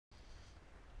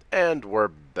And we're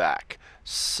back.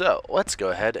 So, let's go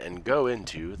ahead and go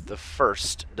into the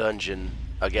first dungeon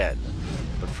again,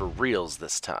 but for reals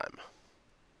this time.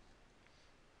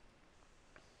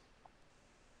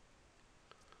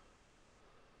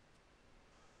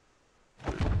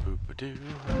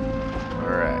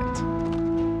 Alright.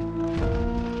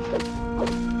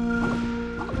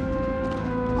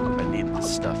 I need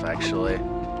this stuff, actually. There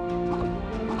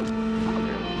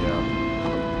we go.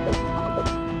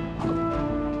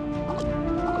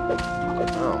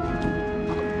 Oh.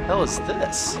 Hell is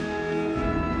this? I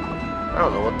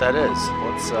don't know what that is.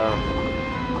 Let's,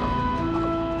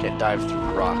 can't dive through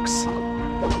rocks.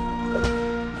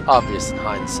 Obvious in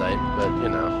hindsight, but, you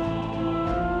know.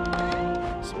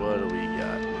 So what do we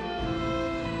got?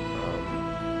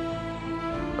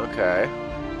 Okay.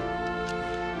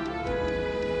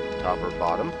 Top or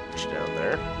bottom? Which down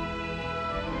there?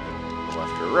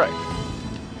 Left or right?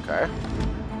 Okay.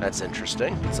 That's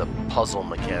interesting. It's a puzzle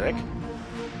mechanic.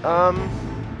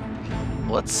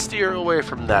 Let's steer away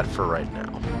from that for right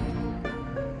now.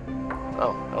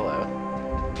 Oh, hello.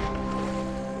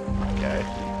 Okay.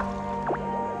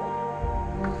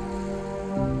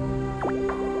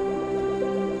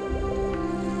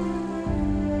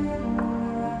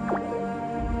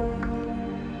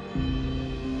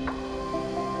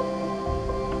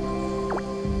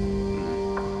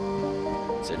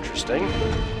 It's interesting.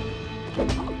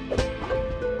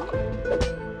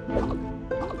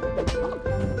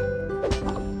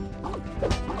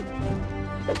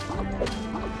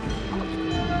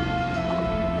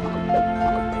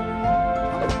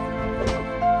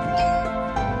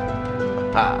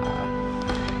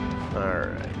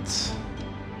 Alright.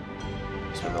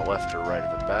 Spin the left or right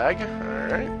of a bag.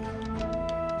 Alright.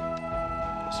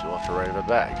 Let's do left or right of a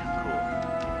bag. Cool.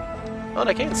 Oh, and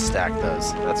I can stack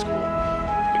those. That's cool.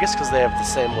 I guess because they have the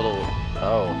same little...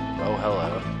 Oh,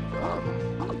 hello.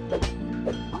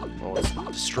 Well, let's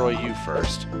destroy you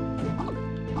first.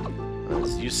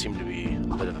 You seem to be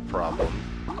a bit of a problem.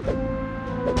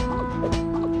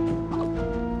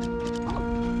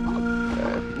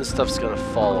 Okay, this stuff's gonna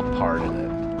fall apart in it.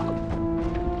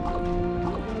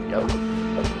 Yep.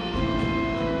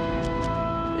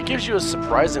 It gives you a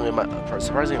surprising amount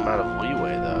of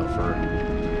leeway, though, for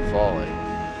falling.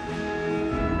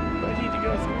 Do I need to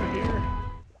go through here?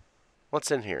 What's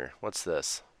in here? What's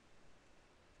this?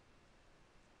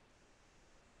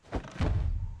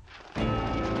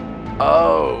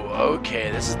 Oh, okay,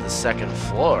 this is the second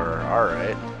floor.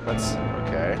 Alright, that's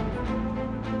okay.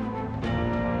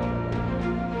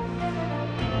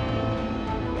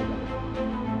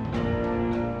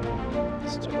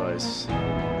 This device.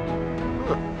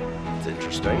 Huh, it's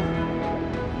interesting.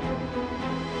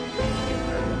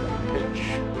 Pinch.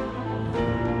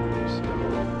 So,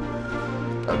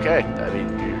 okay, I mean,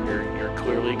 you're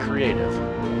clearly creative.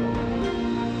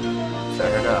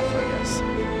 Fair enough, I guess.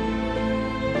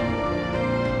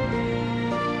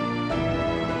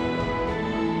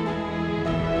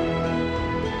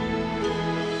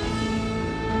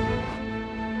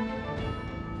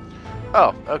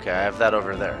 Oh, okay, I have that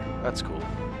over there. That's cool.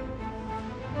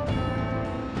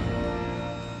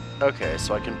 Okay,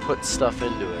 so I can put stuff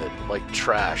into it, like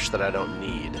trash that I don't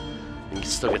need, and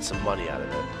still get some money out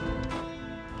of it.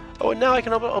 Oh, and now I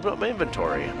can open up my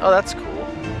inventory. Oh, that's cool.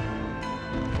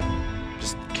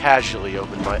 Just casually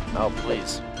open my... Oh,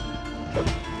 please.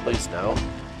 Please, no.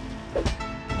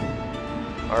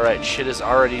 Alright, shit is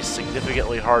already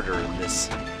significantly harder in this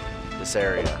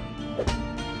area.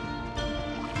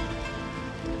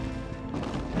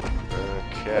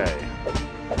 Okay.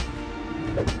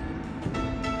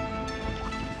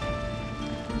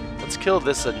 Let's kill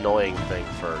this annoying thing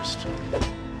first.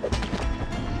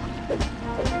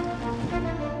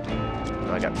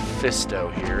 I got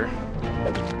Fisto here.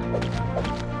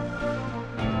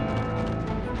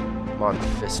 Come on,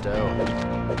 Fisto.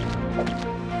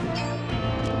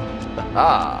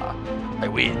 Aha! I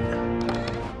win!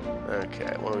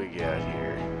 Okay, what do we got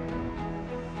here?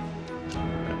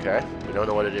 Okay, we don't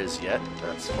know what it is yet.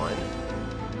 That's fine.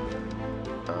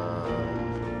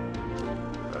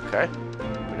 Okay,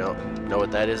 we don't know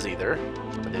what that is either.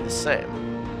 Are they the same?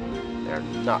 They're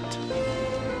not.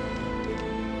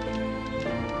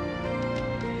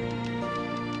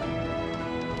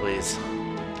 Please.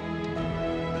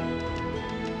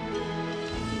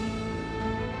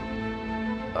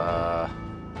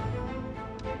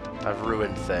 I've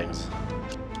ruined things.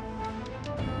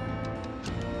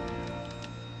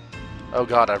 Oh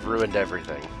god, I've ruined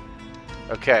everything.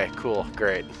 Okay, cool,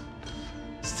 great.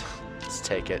 Let's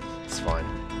take it. It's fine.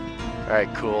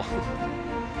 Alright, cool.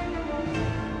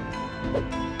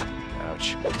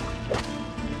 Ouch.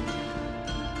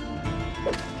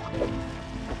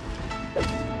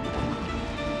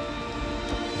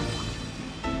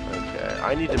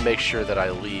 I need to make sure that I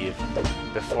leave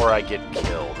before I get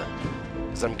killed.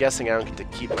 Because I'm guessing I don't get to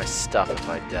keep my stuff if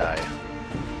I die.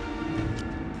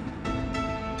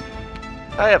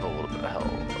 I have a little bit of health.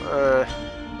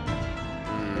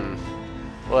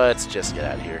 Let's just get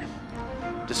out of here.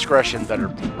 Discretion better.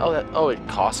 Oh, it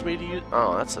cost me to use.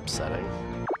 Oh, that's upsetting.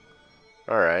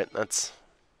 All right, that's.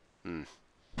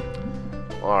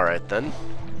 All right then.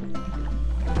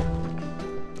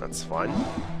 That's fine.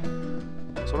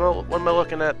 So what am I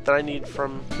looking at that I need for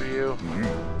you?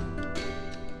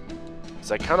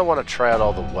 Because I kind of want to try out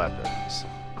all the weapons.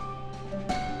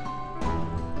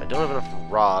 I don't have enough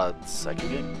rods. I can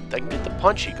get the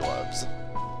punchy gloves.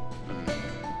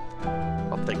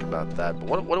 I'll think about that.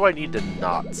 But what do I need to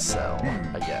not sell?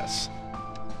 I guess.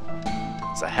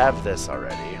 Because I have this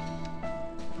already.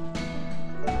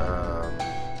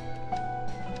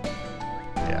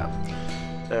 Yeah.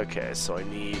 Okay, so I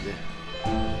need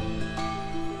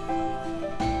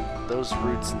those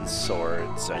roots and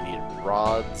swords. I need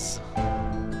rods.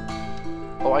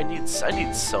 Oh, I need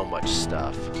so much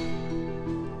stuff.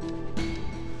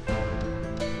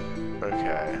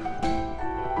 Okay.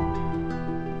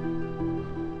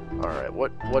 All right.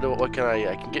 What can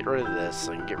I can get rid of this.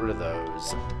 I can get rid of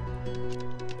those.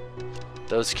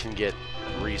 Those can get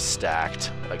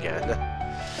restacked again.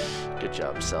 Good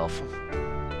job, self.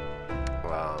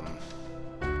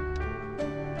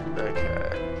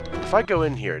 Okay. If I go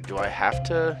in here, do I have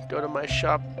to go to my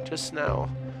shop just now?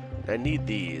 I need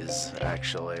these,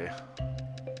 actually.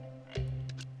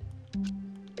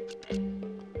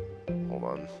 Hold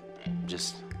on.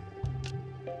 Just...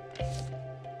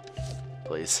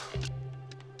 Please.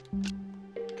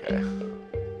 Okay.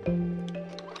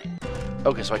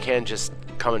 Okay, so I can just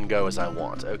come and go as I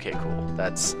want. Okay, cool.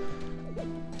 That's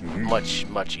much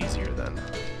easier then.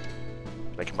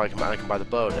 I can buy the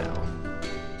bow now.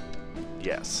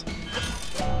 Yes.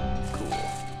 Cool.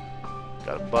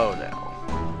 Got a bow now.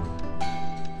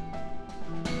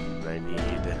 And I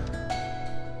need the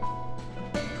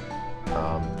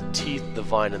teeth, the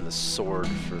vine, and the sword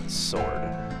for the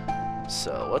sword.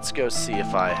 So let's go see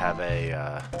if I have a.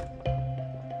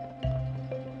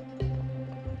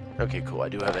 Okay, cool. I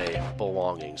do have a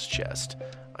belongings chest.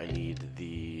 I need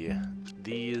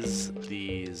these,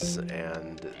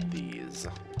 and these.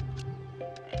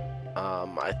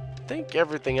 I think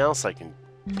everything else I can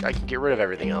get rid of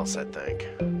everything else, I think.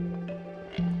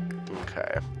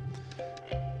 Okay.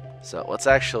 So let's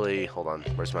actually, hold on,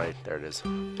 where's my, there it is.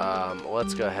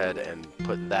 Let's go ahead and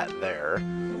put that there.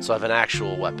 So I have an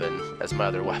actual weapon as my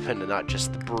other weapon and not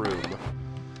just the broom.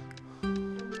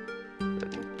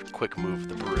 Quick move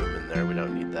the broom in there, we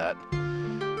don't need that.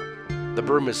 The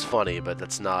broom is funny, but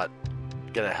that's not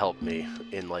gonna help me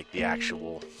in like the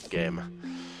actual game.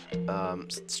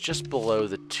 It's just below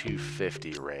the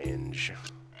 250 range.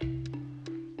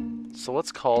 So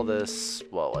let's call this,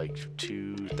 what, like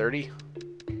 230?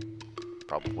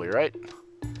 Probably right.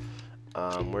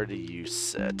 Where do you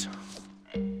sit?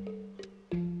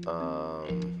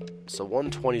 So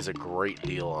 120 is a great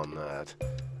deal on that.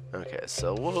 Okay,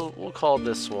 so we'll call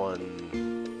this one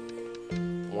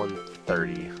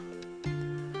 130.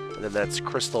 And then that's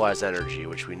crystallized energy,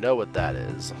 which we know what that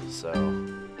is. So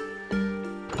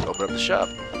open up the shop.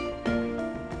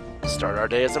 Start our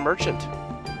day as a merchant.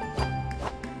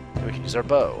 And we can use our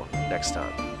bow next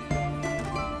time.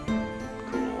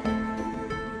 Cool.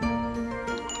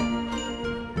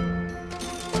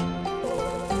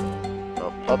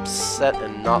 Oh, upset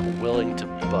and not willing to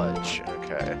budge.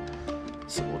 Okay.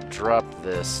 So we'll drop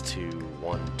this to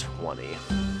 120.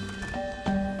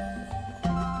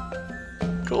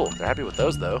 Cool. They're happy with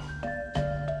those, though.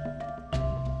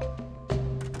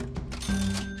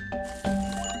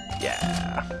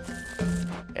 Yeah.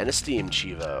 And a steam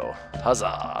Chivo.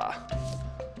 Huzzah.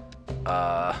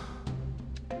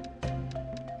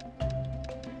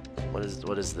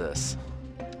 What is this?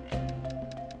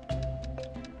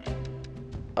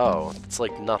 Oh, it's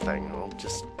like nothing. I'll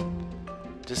just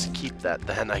keep that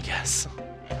then, I guess.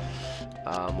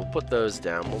 We'll put those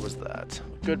down. What was that?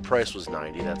 Good price was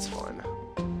 90. That's fine.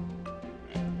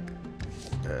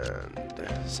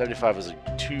 And 75 was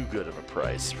too good of a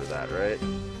price for that, right?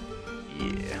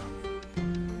 Yeah.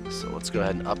 So let's go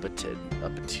ahead and up it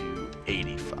to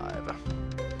 85.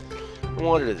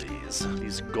 What are these?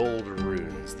 These gold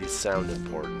runes. These sound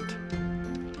important.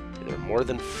 They're more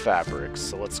than fabrics,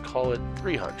 so let's call it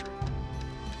 300.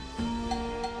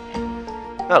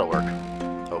 That'll work,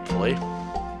 hopefully.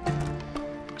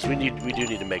 Because we do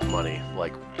need to make money,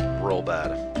 like real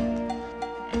bad.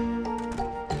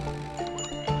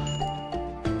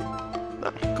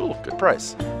 Ah, cool, good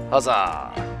price.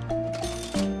 Huzzah!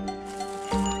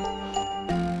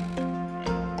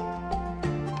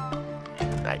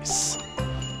 Nice.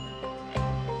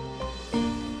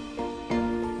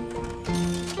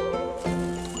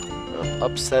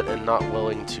 Upset and not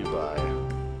willing to buy.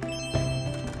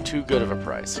 Too good of a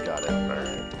price. Got it.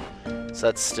 Alright.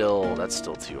 So that's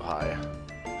still too high.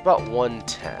 About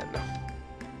 110.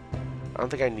 I don't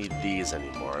think I need these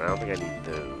anymore. And I don't think I need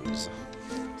those.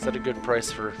 Is that a good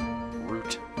price for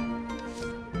root?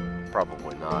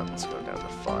 Probably not. Let's go down to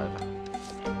 5.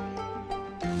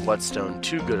 Bloodstone,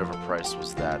 too good of a price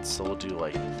was that, so we'll do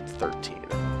like 13.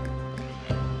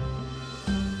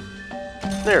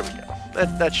 There we go.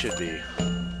 That should be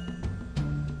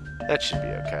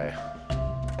okay.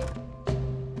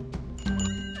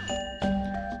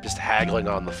 Just haggling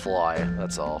on the fly,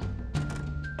 that's all.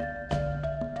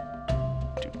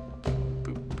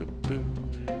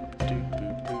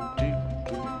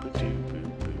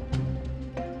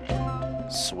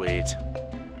 Sweet.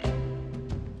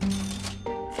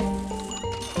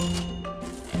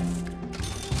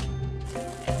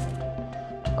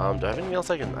 Do I have anything else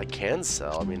I can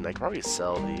sell? I mean, I can probably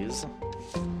sell these.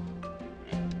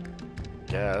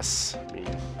 Guess. I mean,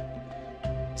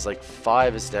 it's like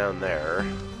 5 is down there.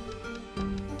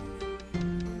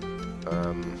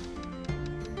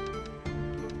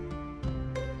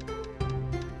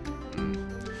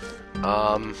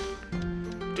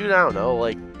 Dude, I don't know,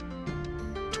 like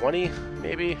 20,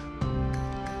 maybe?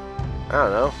 I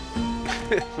don't know.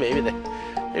 maybe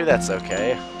that's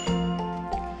okay.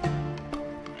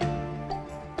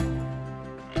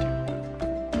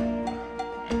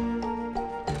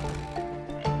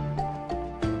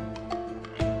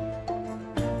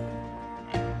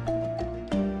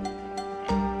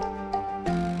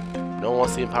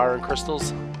 The empowering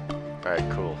crystals? Alright,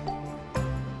 cool.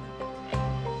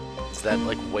 Is that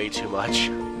like way too much?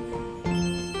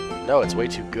 No, it's way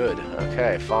too good.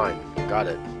 Okay, fine. Got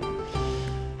it.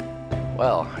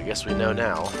 Well, I guess we know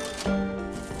now.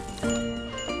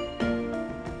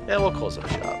 Yeah, we'll close our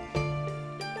shop.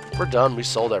 We're done. We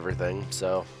sold everything,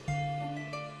 so...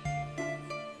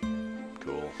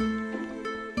 Cool.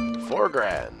 4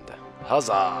 grand.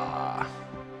 Huzzah!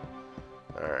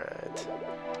 Alright.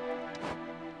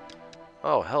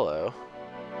 Oh, hello.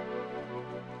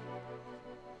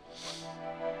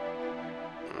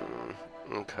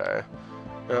 Okay.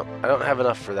 Well, I don't have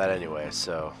enough for that anyway,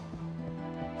 so...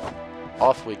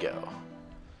 Off we go.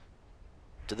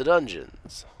 To the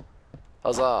dungeons.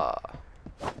 Huzzah!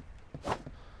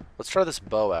 Let's try this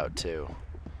bow out, too.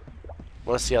 I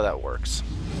want to see how that works.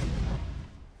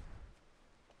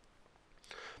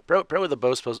 Apparently the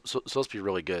bow's supposed to be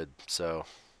really good, so...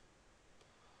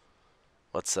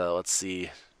 Let's see.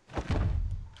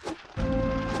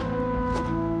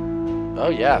 Oh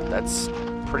yeah, that's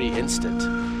pretty instant.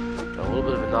 Got a little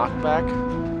bit of a knockback.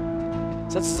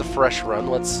 Since it's a fresh run,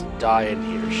 let's die in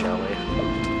here, shall we?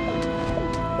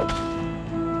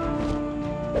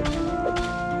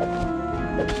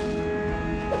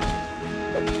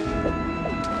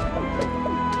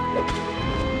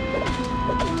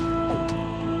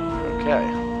 Okay.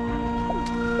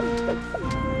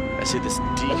 I see this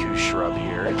Deku shrub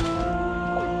here.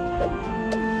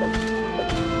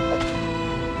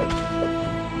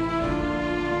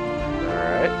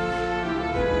 Alright.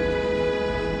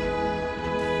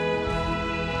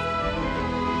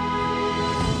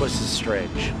 This is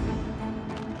strange.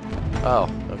 Oh,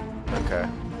 okay.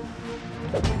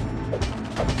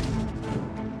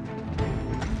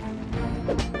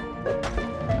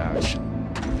 Ouch.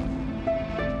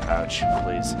 Ouch,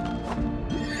 please.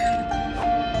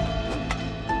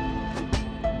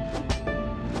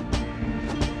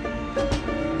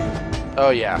 Oh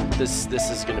yeah, this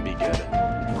is gonna be good.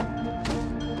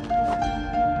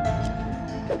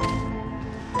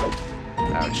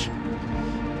 Ouch.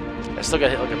 I still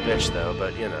got hit like a bitch though,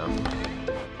 but you know.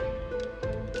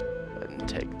 Go ahead and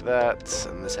take that,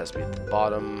 and this has to be at the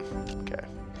bottom. Okay.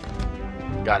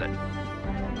 Got it.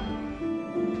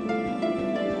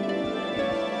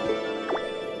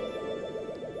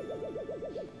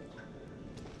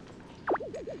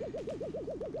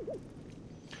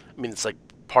 I mean, it's like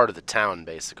part of the town,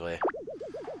 basically.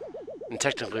 And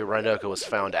technically, Rhinoka was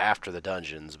found after the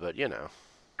dungeons, but, you know.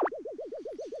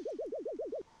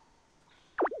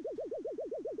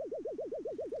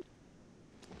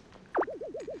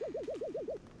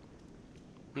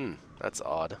 That's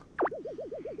odd.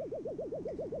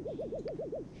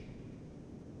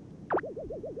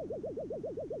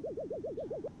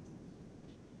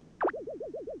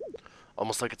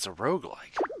 Almost like it's a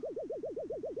roguelike.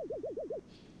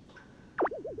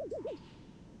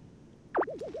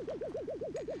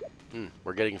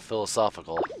 We're getting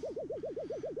philosophical.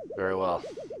 Very well.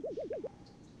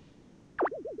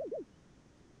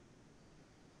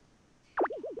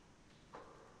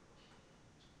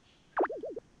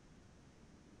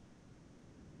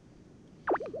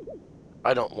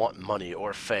 I don't want money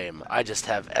or fame. I just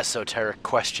have esoteric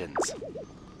questions.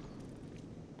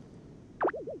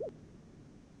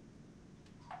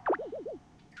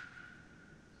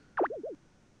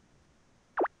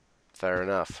 Fair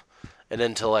enough. An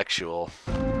intellectual.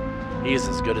 He's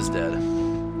as good as dead.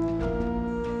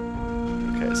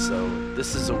 Okay, so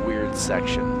this is a weird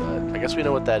section, but I guess we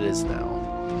know what that is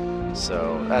now.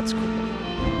 So, that's cool.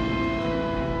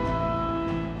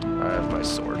 I have my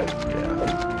sword.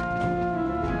 Yeah.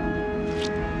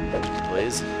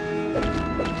 Please.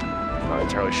 Not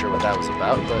entirely sure what that was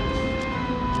about, but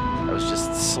I was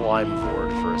just slime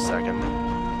bored for a second.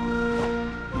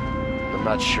 I'm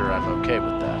not sure I'm okay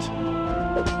with that.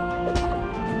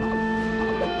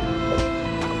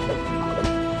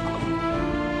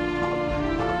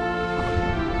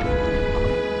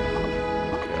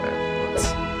 Okay,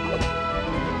 let's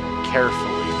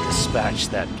carefully dispatch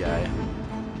that guy.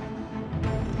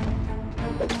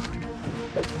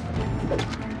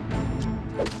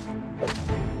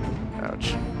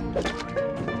 Ouch.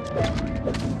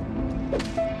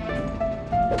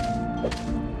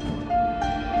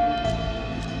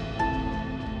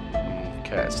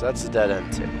 Okay, so that's the dead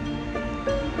end too.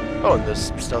 Oh, and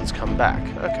those stones come back.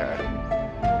 Okay.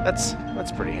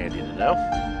 That's pretty handy to know.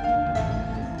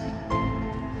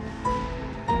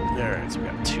 Alright, so we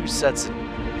got 2 sets of...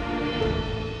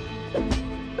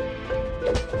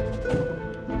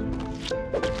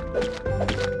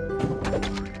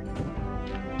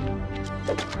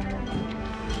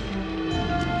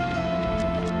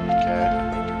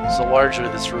 So largely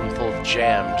this room full of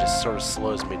jam just sort of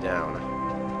slows me down.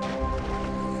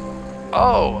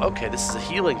 Oh, okay, this is a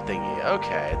healing thingy.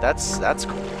 Okay, that's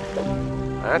cool.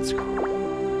 That's cool.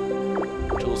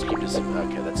 Tools keep us...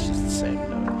 Okay, that's just the same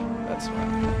note. That's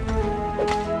fine.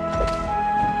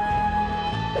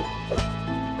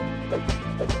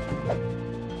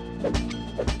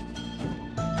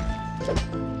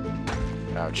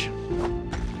 Ouch.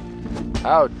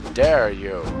 How dare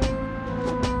you?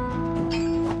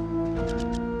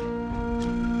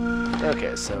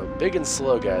 Okay, so big and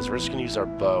slow guys, we're just gonna use our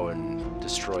bow and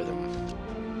destroy them.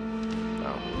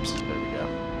 Oh, oops, there we go.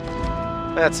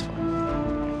 That's fine.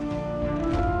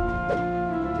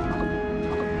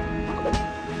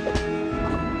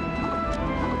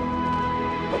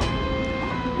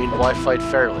 I mean, why fight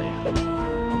fairly?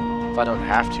 If I don't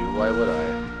have to, why would I?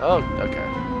 Oh, okay.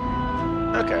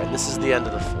 Okay, and this is the end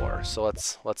of the floor, so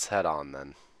let's head on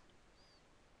then.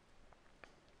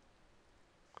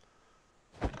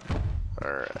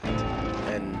 Alright,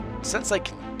 and since I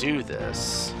can do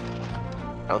this,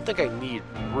 I don't think I need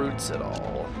roots at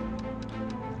all.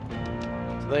 So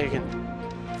I think I can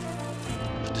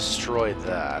destroy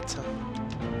that.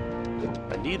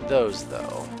 I need those,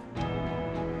 though.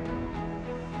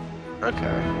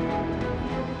 Okay.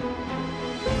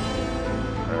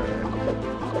 Alright.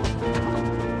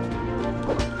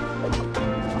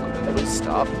 Please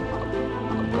stop. I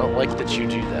don't like that you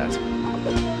do that.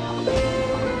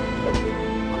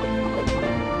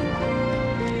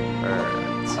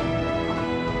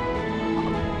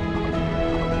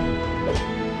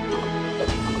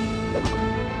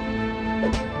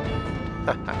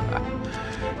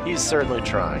 He's certainly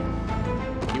trying.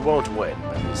 He won't win,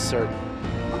 but he's certain.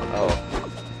 Oh.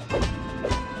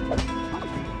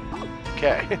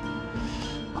 Okay. Bit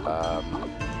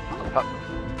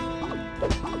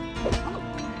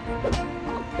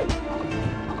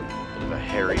of a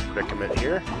hairy predicament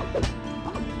here.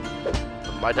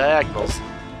 My diagonals.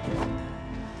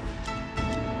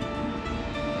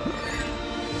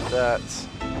 That's...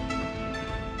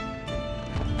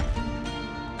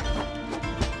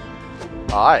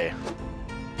 Hi.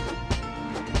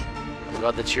 I'm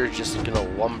glad that you're just gonna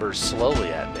lumber slowly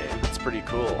at me. It's pretty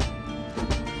cool.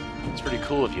 It's pretty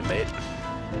cool of you, mate.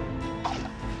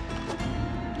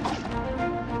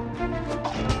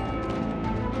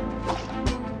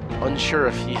 Unsure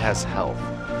if he has health.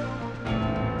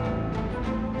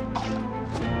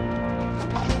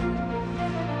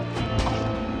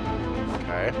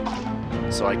 Okay.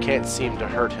 So I can't seem to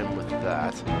hurt him with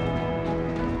that.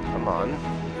 Come on.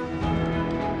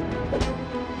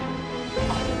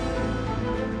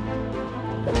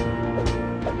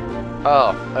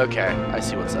 Oh, okay. I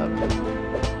see what's up.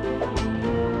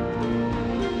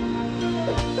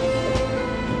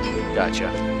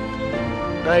 Gotcha.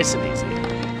 Nice and easy.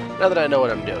 Now that I know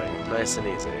what I'm doing, nice and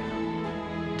easy.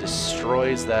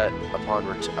 Destroys that upon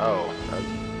return. Oh.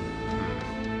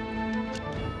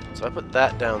 So I put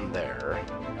that down there.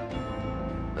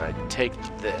 And I take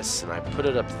this and I put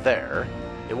it up there.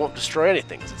 It won't destroy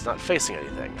anything because it's not facing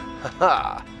anything.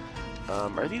 Haha.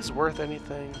 Are these worth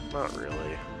anything? Not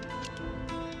really.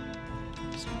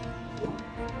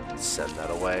 Send that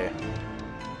away.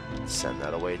 Send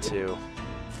that away too.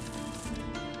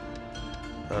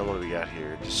 What do we got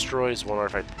here? Destroys one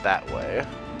artifact that way.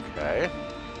 Okay.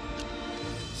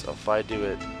 So if I do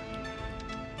it...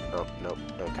 Nope, nope,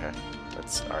 okay.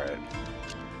 That's alright.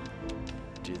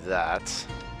 Do that.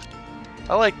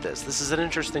 I like this. This is an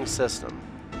interesting system.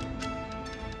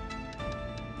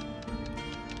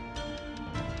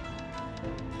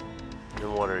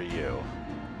 And what are you?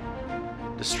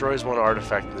 Destroys one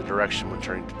artifact in the direction when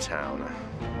turning to town.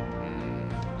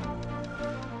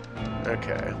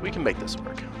 Okay, we can make this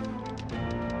work.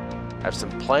 Have some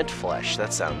plant flesh.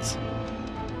 That sounds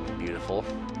beautiful.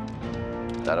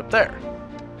 Put that up there.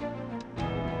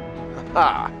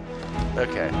 Ha!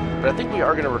 Okay, but I think we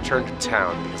are going to return to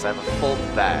town because I have a full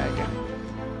bag.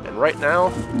 And right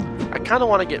now, I kind of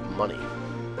want to get money.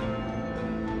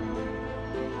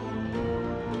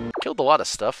 Killed a lot of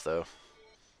stuff, though.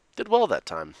 Did well that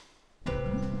time.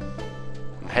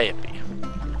 I'm happy.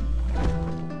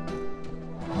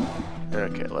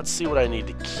 Okay, let's see what I need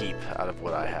to keep out of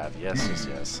what I have. Yes, yes,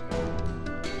 yes.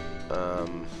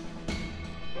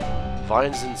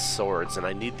 Vines and swords, and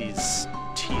I need these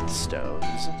teeth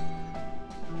stones.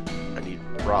 I need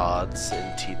rods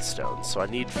and teeth stones, so I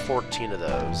need 14 of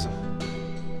those.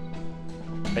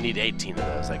 I need 18 of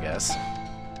those, I guess.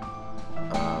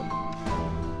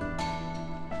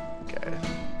 Okay.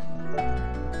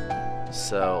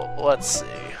 So, let's see.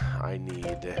 I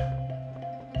need...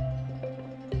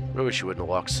 I wish you wouldn't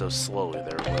walk so slowly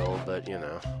there, Will, but, you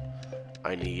know.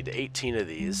 I need 18 of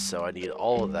these, so I need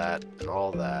all of that and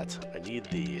all that. I need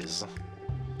these.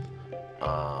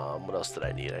 What else did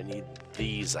I need? I need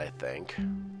these, I think.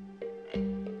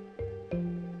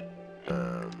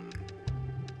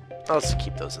 I'll just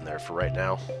keep those in there for right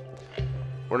now.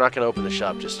 We're not going to open the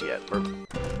shop just yet. Okay,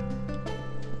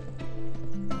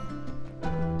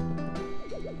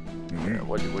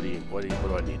 what do I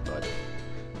need, bud?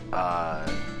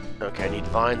 Okay, I need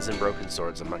vines and broken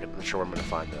swords. I'm not sure where I'm going to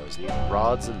find those. I need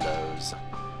rods and those.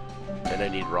 And I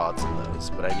need rods and those.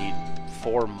 But I need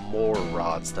 4 more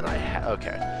rods than I have.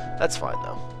 Okay, that's fine,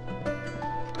 though.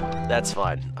 That's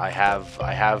fine. I have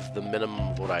the minimum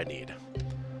of what I need.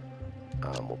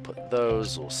 We'll put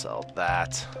those. We'll sell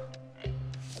that.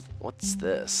 What's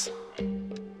this?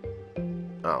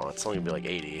 Oh, it's only going to be like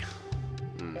 80.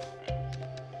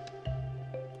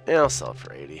 Yeah, I'll sell it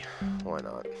for 80. Why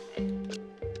not?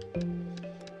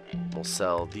 We'll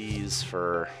sell these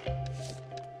for...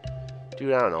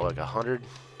 Dude, I don't know, like 100?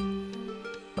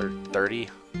 130?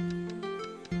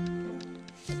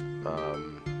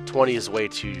 20 is way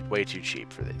too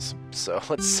cheap for these. So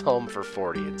let's sell them for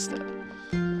 40 instead.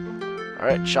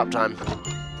 Alright, shop time.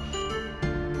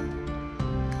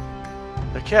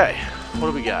 Okay, what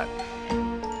do we got?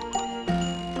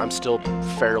 I'm still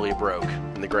fairly broke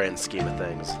in the grand scheme of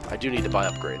things. I do need to buy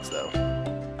upgrades, though.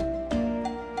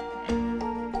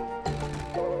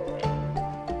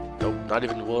 Nope, not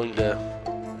even willing to...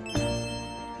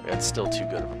 That's still too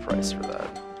good of a price for that.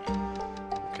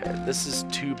 Okay, this is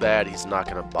too bad he's not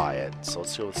going to buy it, so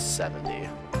let's go with 70.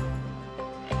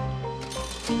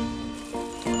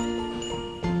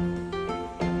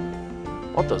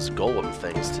 I want those golem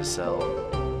things to sell.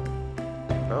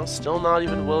 No, still not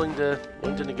even willing to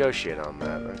negotiate on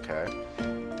that. Okay,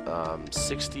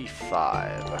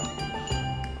 65.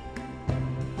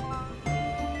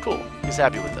 Cool. He's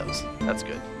happy with those. That's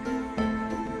good.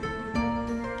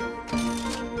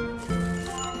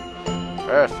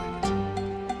 Perfect.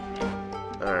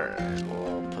 Alright,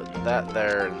 we'll put that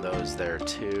there and those there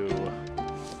too.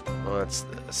 What's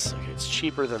this? Okay, it's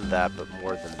cheaper than that, but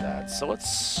more than that. So let's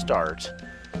start.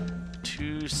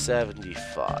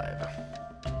 275.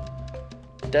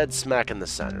 Dead smack in the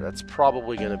center. That's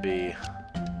probably going to be...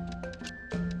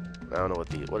 I don't know what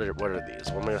these... What are these?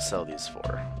 What am I going to sell these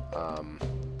for?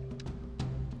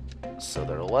 So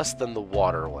they're less than the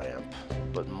water lamp,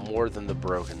 but more than the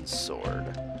broken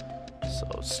sword.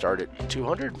 So start at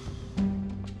 200.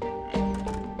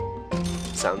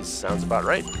 Sounds about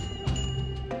right.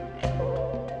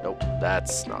 Nope,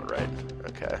 that's not right.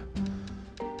 Okay.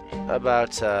 How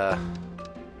about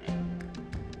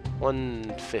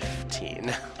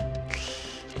 115?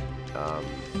 I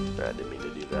didn't mean to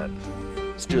do that.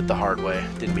 Let's do it the hard way.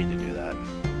 Didn't mean to do that.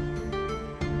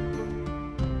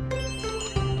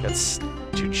 That's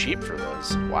too cheap for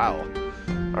those. Wow.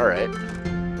 Alright.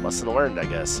 Lesson learned, I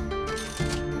guess.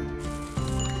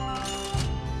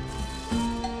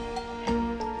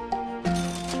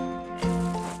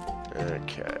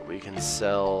 Okay, we can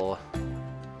sell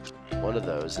one of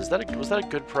those. Was that a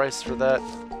good price for that?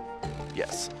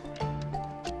 Yes.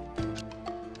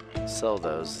 Sell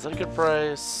those. Is that a good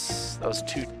price? That was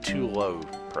too low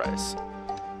price.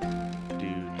 Do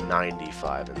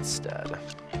 95 instead.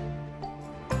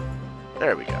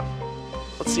 There we go.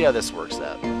 Let's see how this works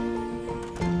out.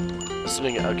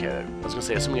 Assuming, okay, I was gonna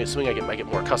say assuming I get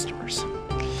more customers,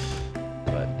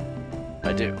 but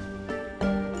I do.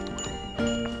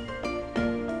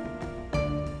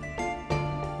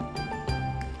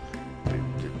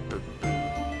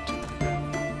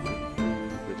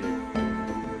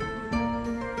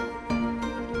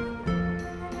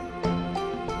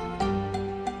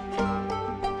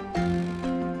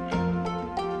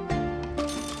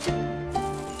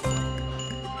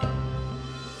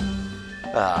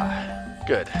 Ah,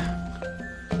 good.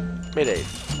 Made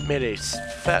a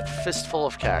fat fistful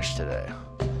of cash today.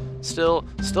 Still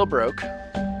broke.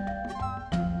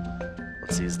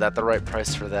 Let's see, is that the right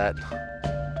price for that?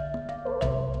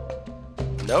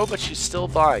 No, but she's still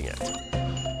buying it.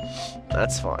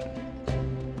 That's fine.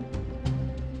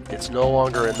 It's no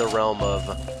longer in the realm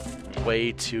of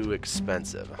way too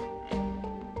expensive.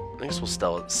 I guess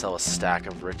we'll sell a stack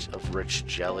of rich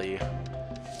jelly.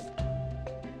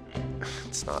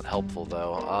 It's not helpful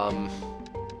though.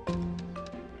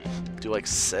 Do like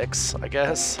 6, I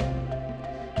guess?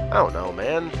 I don't know,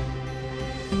 man.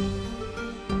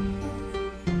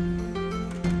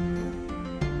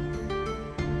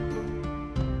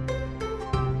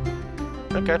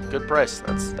 Okay, good price.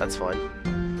 That's fine.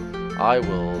 I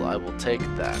will take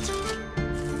that.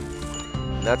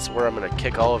 And that's where I'm gonna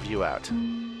kick all of you out.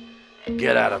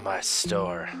 Get out of my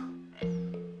store.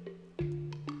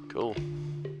 Cool.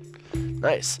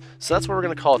 Nice. So that's what we're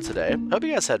going to call it today. Hope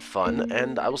you guys had fun,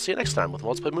 and I will see you next time with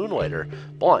Let's Play Moonlighter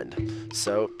Blind.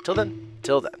 So, till then,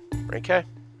 okay?